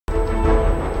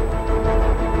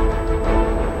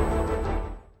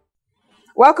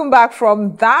Welcome back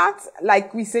from that.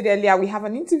 Like we said earlier, we have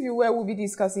an interview where we'll be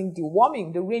discussing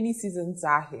deworming. The rainy seasons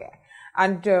are here.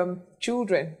 And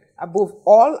children, above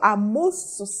all, are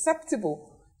most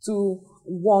susceptible to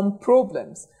worm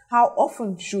problems. How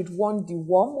often should one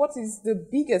deworm? What is the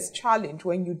biggest challenge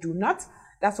when you do not?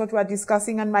 That's what we're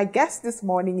discussing. And my guest this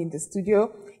morning in the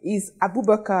studio is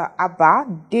Abubakar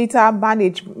Abba, Data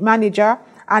Manager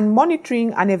and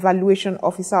Monitoring and Evaluation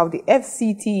Officer of the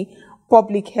FCT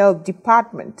Public Health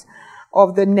Department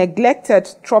of the Neglected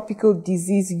Tropical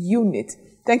Disease Unit.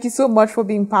 Thank you so much for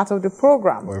being part of the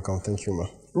program. Welcome. Thank you, ma.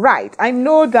 Right. I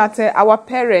know that our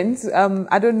parents,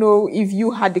 I don't know if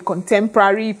you had the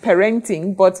contemporary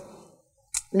parenting, but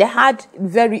they had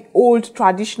very old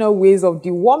traditional ways of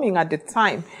deworming at the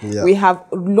time. Yeah. We have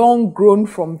long grown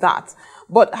from that.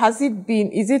 But has it been,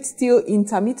 is it still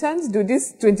intermittent? Do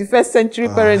these 21st century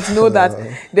parents know that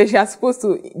they are supposed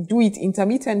to do it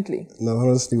intermittently? No,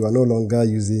 honestly, we are no longer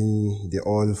using the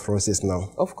old process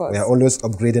now. Of course. We are always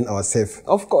upgrading ourselves.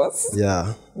 Of course.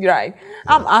 Yeah. Right. Yeah.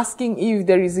 I'm asking if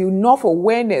there is enough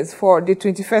awareness for the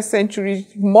 21st century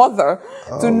mother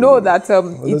to know that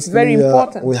honestly, it's very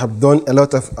important. We have done a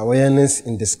lot of awareness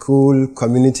in the school,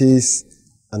 communities,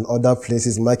 and other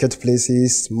places,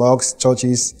 marketplaces, mosques,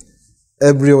 churches.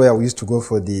 Everywhere we used to go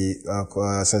for the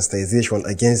sensitization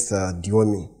against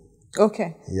deworming.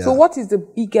 Okay. Yeah. So what is the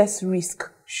biggest risk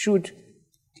should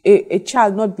a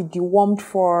child not be dewormed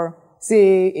for,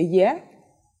 say, a year?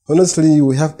 Honestly,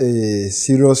 we have a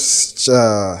serious,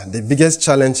 the biggest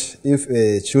challenge if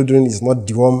a children is not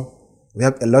dewormed. We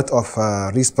have a lot of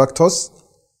risk factors,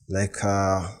 like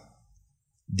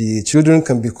the children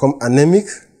can become anemic,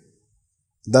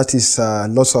 that is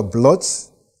loss of blood.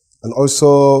 And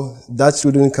also, that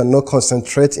children cannot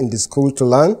concentrate in the school to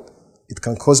learn. It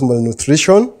can cause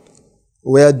malnutrition,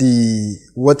 where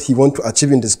what he wants to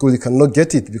achieve in the school, he cannot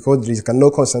get it because he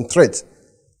cannot concentrate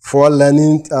for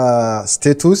learning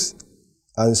status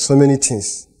and so many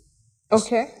things.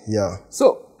 Okay. Yeah.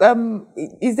 So,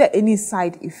 is there any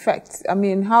side effects? I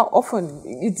mean, how often?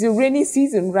 It's the rainy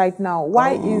season right now.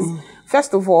 Why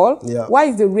first of all, why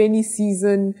is the rainy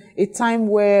season a time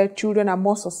where children are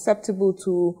more susceptible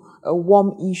to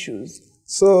worm issues?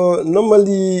 So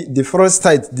normally the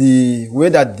frostbite, the way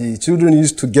that the children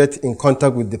used to get in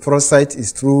contact with the frostbite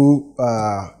is through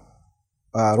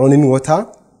running water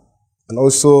and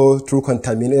also through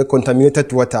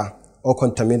contaminated water or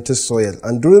contaminated soil.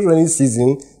 And during rainy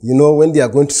season, you know, when they are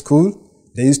going to school,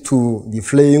 they used to be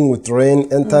playing with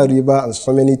rain, enter river and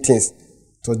so many things.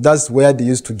 So that's where they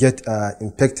used to get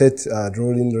infected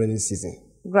during rainy season.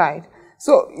 Right.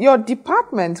 So your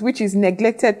department, which is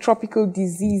Neglected Tropical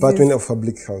Diseases. Department of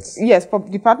Public Health. Yes,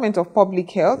 Department of Public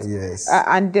Health. Yes.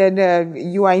 And then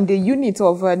you are in the unit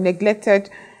of Neglected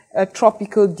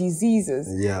Tropical Diseases.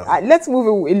 Yeah. Let's move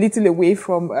a little away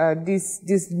from this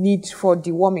need for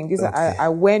deworming, this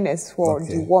awareness for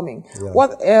deworming. Yeah.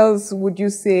 What else would you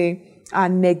say are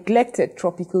neglected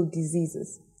tropical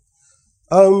diseases?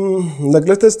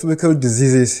 Neglected tropical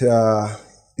diseases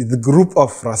is the group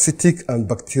of parasitic and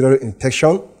bacterial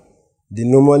infection. They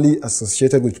normally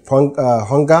associated with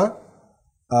hunger,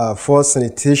 poor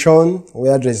sanitation,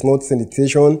 where there is no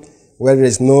sanitation, where there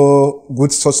is no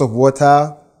good source of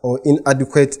water or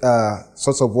inadequate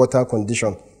source of water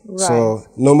condition. Right. So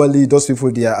normally those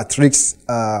people, they are at risk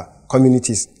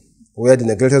communities where the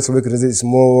neglected tropical disease is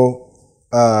more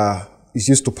is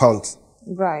used to pound.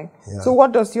 Right. Yeah. So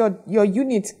what does your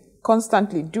unit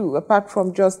constantly do, apart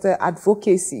from just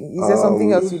advocacy? Is there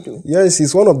something else you do? Yes,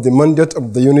 it's one of the mandates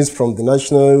of the units from the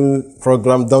national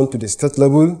program down to the state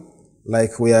level.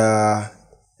 Like we are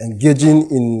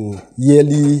engaging in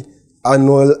yearly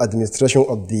annual administration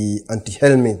of the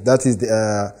anti-helminth, that is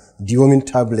the deworming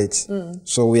tablets.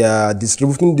 So we are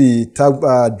distributing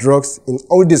the drugs in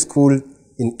all the school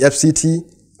in FCT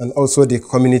and also the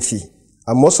community.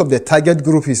 And most of the target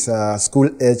group is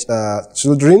school-age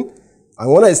children.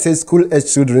 And when I say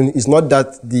school-age children, it's not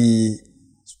that the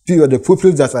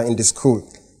pupils that are in the school.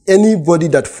 Anybody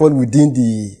that falls within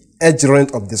the age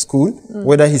range of the school,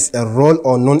 whether he's enrolled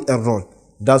or non-enrolled,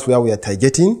 that's where we are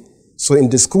targeting. So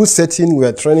in the school setting, we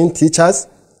are training teachers.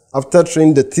 After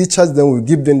training the teachers, then we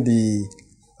give them the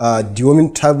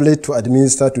deworming tablet to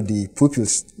administer to the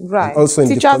pupils. Right. And also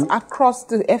teachers across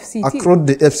the FCT? Across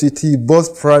the FCT,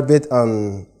 both private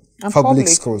and public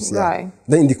schools. Yeah. Right.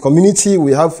 Then in the community,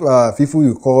 we have people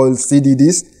we call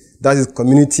CDDs, that is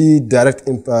community direct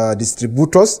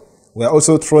distributors. We are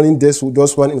also training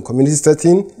those one in community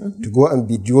setting to go and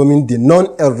be deworming the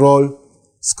non-enrolled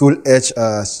school-age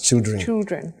children.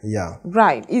 Children. Yeah.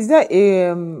 Right. Is there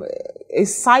a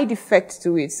side effect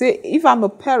to it? Say, if I'm a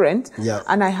parent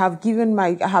and I have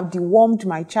dewormed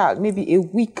my child maybe a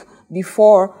week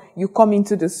before you come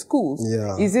into the schools.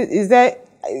 Yeah. Is there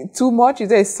too much? Is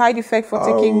there a side effect for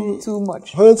taking too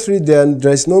much? Honestly,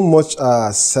 there's not much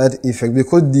side effect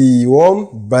because the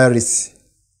worm virus,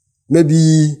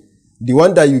 maybe the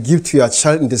one that you give to your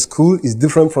child in the school is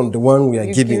different from the one we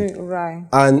are giving. Right.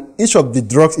 And each of the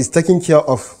drugs is taking care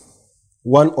of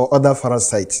one or other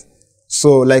parasite.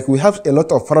 So like we have a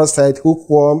lot of parasites,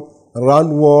 hookworm,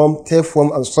 roundworm,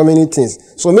 tapeworm, and so many things.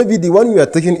 So maybe the one we are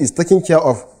taking is taking care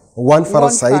of one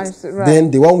parasite, right.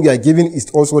 Then the one we are giving is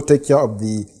also take care of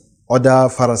the other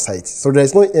parasites. So there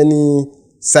is not any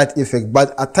side effect.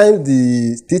 But at times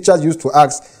the teachers used to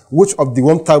ask, which of the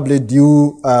worm tablet do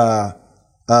you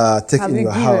take in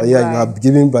your house? Yeah, right. You have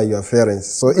given by your parents.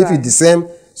 So right. If it's the same,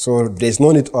 so there's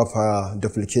no need of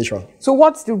duplication. So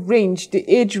what's the range, the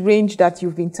age range that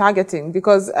you've been targeting?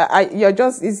 Because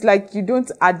it's like you don't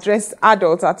address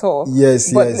adults at all.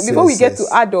 Yes, but before we get to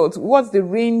adults, what's the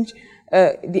range,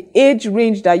 the age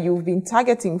range that you've been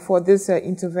targeting for this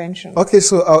intervention? Okay,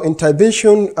 so our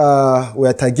intervention, we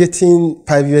are targeting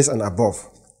 5 years and above.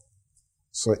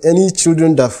 So any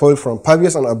children that fall from 5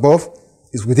 years and above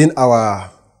is within our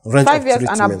range of treatment. 5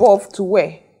 years and above to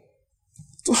where?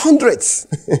 To hundreds.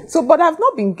 So, but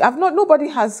nobody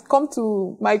has come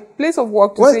to my place of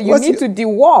work to say you need to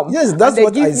deworm. Yes, that's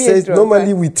what I said.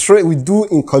 Normally we do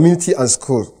in community and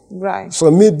school. Right. So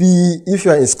maybe if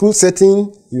you are in school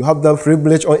setting, you have that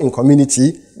privilege, or in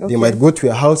community, they might go to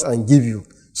your house and give you.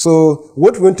 So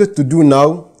what we wanted to do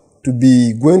now, to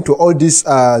be going to all these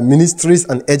ministries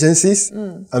and agencies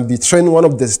and be training one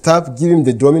of the staff, give him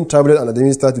the deworming tablet and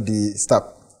administer to the staff.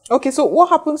 Okay, so what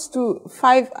happens to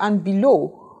 5 and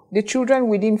below, the children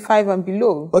within 5 and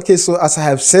below? Okay, so as I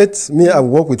have said, I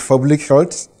work with public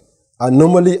health, and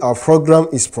normally our program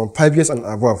is from 5 years and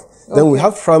above. Okay. Then we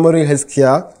have primary health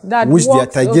care, which they are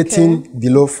targeting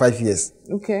below 5 years.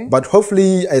 Okay. But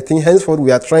hopefully, I think henceforth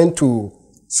we are trying to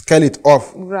scale it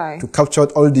off to capture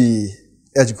all the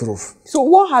age group. So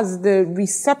what has the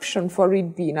reception for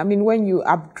it been? I mean, when you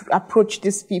approach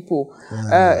these people,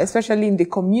 especially in the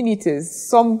communities,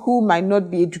 some who might not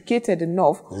be educated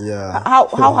enough,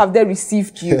 how have they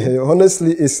received you?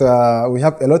 Honestly, we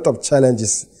have a lot of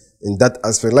challenges in that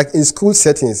aspect. Like in school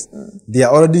settings, they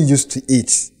are already used to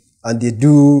it and they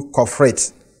do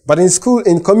cooperate. But in school,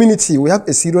 in community, we have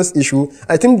a serious issue.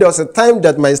 I think there was a time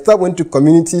that my staff went to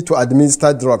community to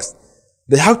administer drugs.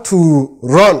 They have to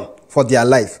run for their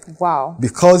life. Wow.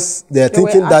 Because they are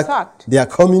thinking that they are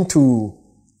coming to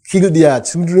kill their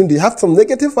children. They have some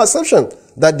negative perception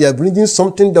that they are bringing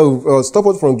something that will stop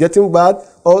us from getting bad,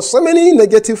 or so many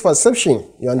negative perception.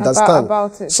 You understand?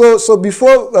 About it. So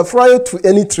before, prior to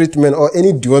any treatment or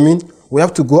any deworming, we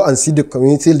have to go and see the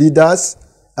community leaders,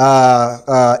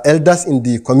 elders in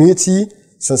the community,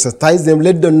 sensitize them,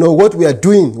 let them know what we are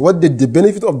doing, what the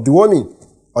benefit of deworming.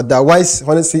 Otherwise,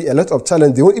 honestly, a lot of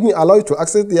challenge. They won't even allow you to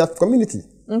access their community.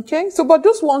 Okay. So, but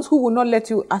those ones who will not let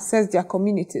you access their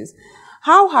communities,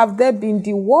 how have they been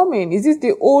deworming? Is this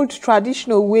the old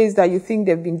traditional ways that you think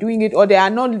they've been doing it, or they are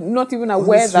not even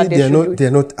aware that they should do it?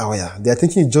 They're not aware. They're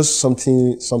thinking just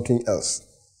something else.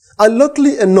 And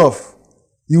luckily enough,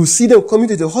 you see them coming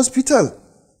to the hospital.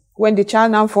 When the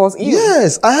child now falls ill?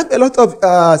 Yes. I have a lot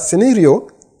of scenario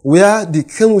where they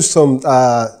came with some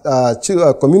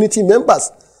community members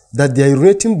that they are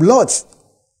urinating blood.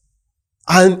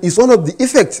 And it's one of the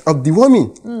effects of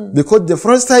deworming, because the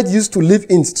parasite used to live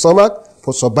in stomach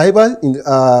for survival,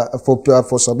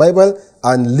 for survival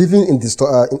and living in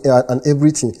the and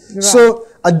everything. Right. So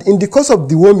in the course of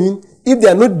deworming, if they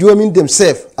are not deworming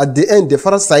themselves, at the end the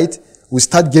parasite will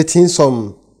start getting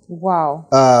some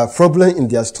problem in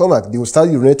their stomach. They will start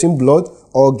urinating blood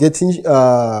or getting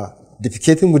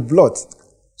defecating with blood.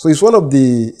 So it's one of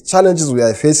the challenges we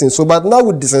are facing. So, but now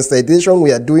with desensitization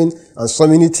we are doing and so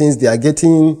many things, they are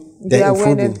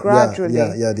improving gradually.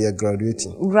 Yeah, they are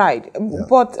graduating. Right. Yeah.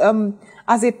 But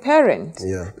as a parent,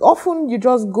 often you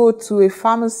just go to a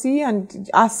pharmacy and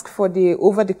ask for the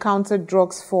over-the-counter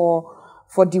drugs for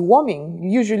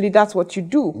deworming. Usually that's what you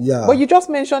do. Yeah. But you just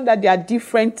mentioned that there are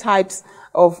different types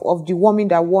of deworming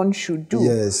that one should do.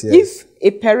 Yes. If a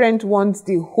parent wants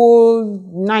the whole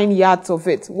 9 yards of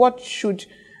it, what should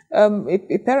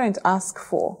a parent ask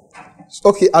for?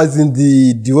 Okay, as in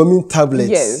the deworming tablets.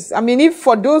 Yes. I mean, if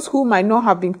for those who might not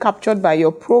have been captured by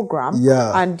your program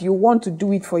and you want to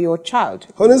do it for your child.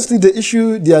 Honestly, the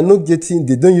issue, they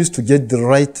don't used to get the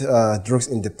right drugs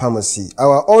in the pharmacy.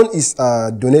 Our own is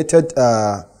donated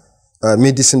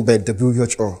medicine by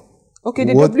WHO. Okay,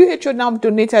 the WHO now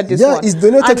donated this one. Yeah, it's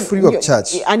donated free of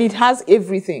charge. And it has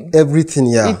everything. Everything,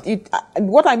 yeah.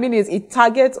 What I mean is it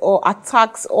targets or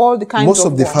attacks all the kinds Most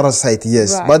of the parasite,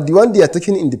 yes. Right. But the one they are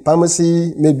taking in the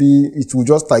pharmacy, maybe it will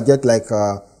just target like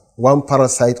one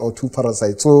parasite or two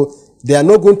parasites. So they are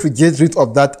not going to get rid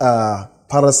of that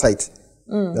parasite.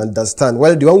 You understand?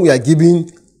 Well, the one we are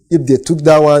giving, if they took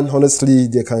that one, honestly,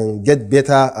 they can get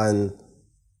better and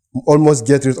almost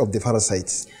get rid of the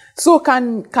parasites. So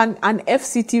can an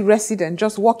FCT resident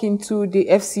just walk into the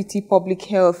FCT public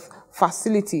health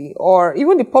facility or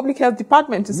even the public health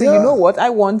department to say, you know what, I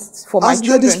want for my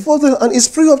children? At their disposal, and it's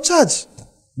free of charge.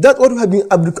 That's what we have been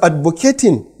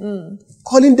advocating.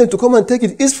 Calling them to come and take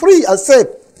it. It's free and safe.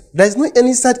 There is no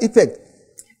any side effect.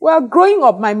 Well, growing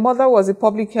up, my mother was a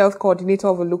public health coordinator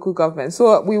of a local government,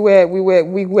 so we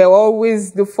were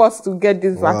always the first to get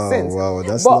these vaccines. Wow,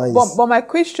 that's nice. But my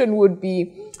question would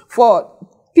be, for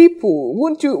people,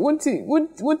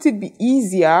 wouldn't it be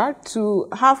easier to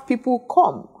have people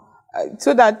come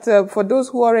so that for those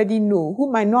who already know,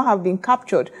 who might not have been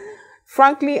captured?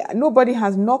 Frankly, nobody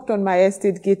has knocked on my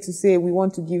estate gate to say we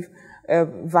want to give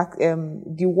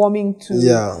deworming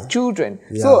to children.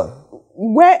 Yeah. So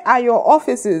where are your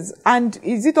offices? And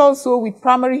is it also with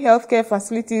primary healthcare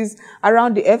facilities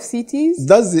around the FCTs?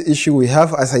 That's the issue we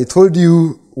have. As I told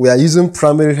you, we are using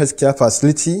primary healthcare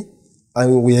facility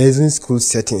and we are using school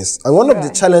settings. And one of the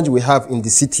challenges we have in the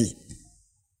city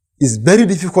is very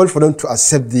difficult for them to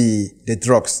accept the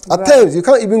drugs. At times, you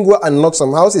can't even go and knock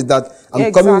some houses that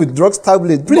I'm coming with drugs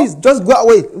tablet. Please, just go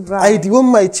away. I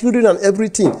deworm my children and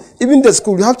everything. Even the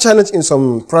school, you have challenge in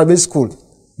some private school.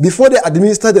 Before they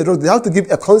administer the drugs, they have to give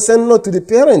a consent note to the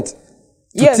parent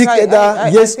to take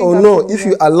either yes or no. If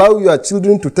you allow your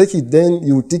children to take it, then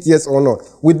you take yes or no.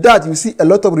 With that, you see a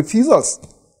lot of refusals.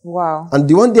 Wow. And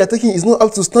the one they are taking is not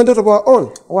up to standard of our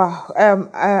own. Wow.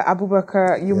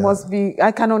 Abubakar, you must be,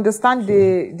 I can understand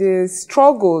the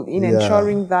struggle in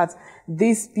ensuring that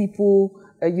these people,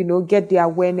 get the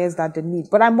awareness that they need.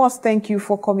 But I must thank you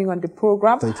for coming on the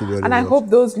program. Thank you very much. And I hope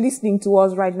those listening to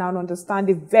us right now understand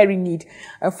the very need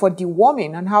for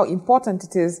deworming and how important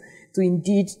it is to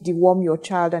indeed deworm your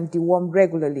child and deworm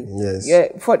regularly. Yes.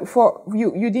 For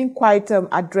you didn't quite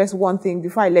address one thing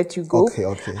before I let you go.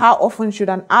 Okay. How often should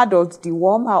an adult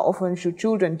deworm? How often should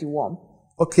children deworm?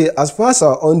 Okay, as far as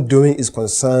our own doing is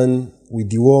concerned, we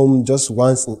deworm just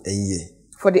once in a year.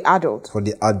 For the adult? For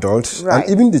the adult. Right.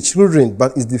 And even the children,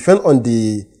 but it depends on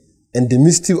the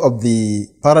endemicity of the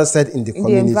parasite in the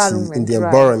community, in the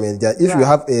environment. Yeah, if you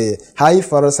have a high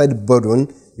parasite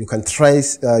burden, you can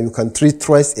treat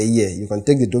twice a year. You can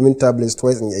take the deworming tablets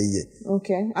twice in a year.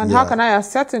 Okay. And how can I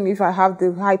ascertain if I have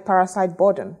the high parasite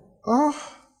burden?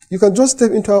 You can just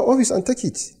step into our office and take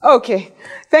it. Okay.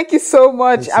 Thank you so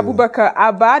much, Abubakar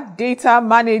Abba, Data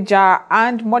Manager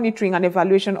and Monitoring and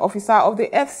Evaluation Officer of the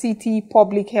FCT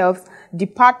Public Health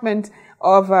Department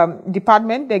of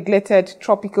Neglected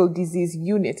Tropical Disease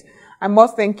Unit. I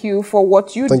must thank you for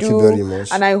what you do. Thank you very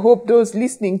much. And I hope those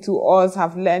listening to us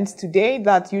have learned today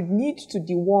that you need to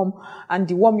deworm and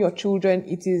deworm your children.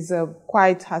 It is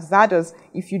quite hazardous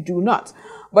if you do not.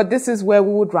 But this is where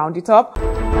we would round it up.